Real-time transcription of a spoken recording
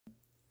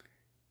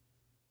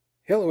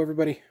Hello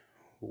everybody,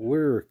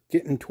 we're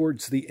getting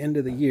towards the end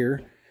of the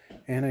year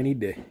and I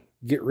need to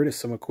get rid of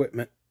some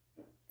equipment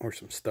or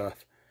some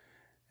stuff,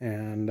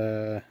 and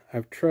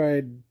I've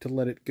tried to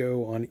let it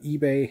go on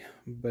eBay,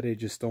 but I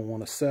just don't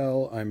want to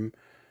sell. I'm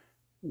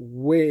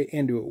way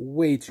into it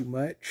way too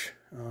much,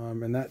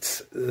 and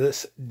that's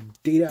this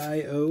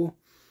Data.io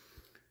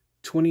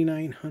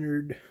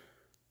 2900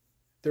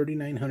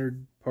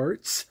 3900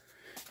 parts.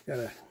 Got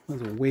a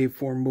little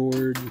waveform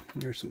board.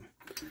 Here's some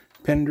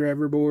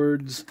Pindriver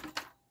boards.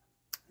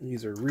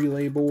 These are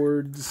relay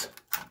boards.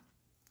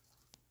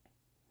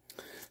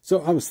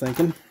 So I was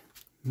thinking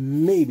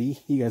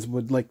maybe you guys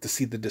would like to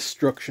see the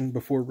destruction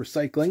before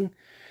recycling.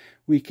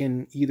 We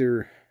can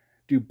either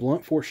do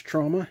blunt force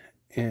trauma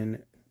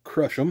and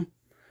crush them,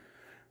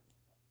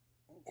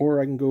 or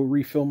I can go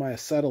refill my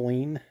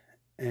acetylene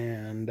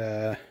and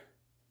burn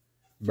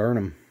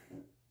them.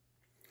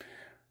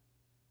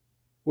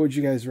 What would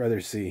you guys rather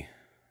see?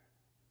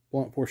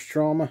 Blunt force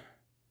trauma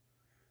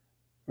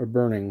or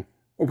burning?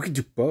 Or we could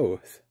do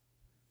both.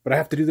 But I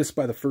have to do this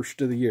by the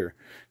 1st of the year,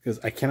 because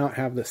I cannot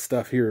have this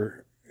stuff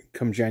here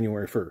come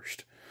January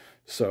 1st.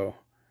 So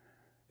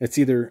it's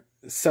either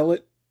sell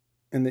it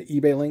in the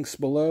eBay links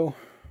below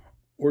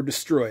or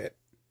destroy it.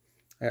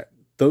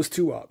 Those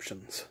two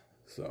options.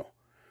 So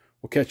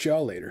we'll catch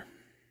y'all later.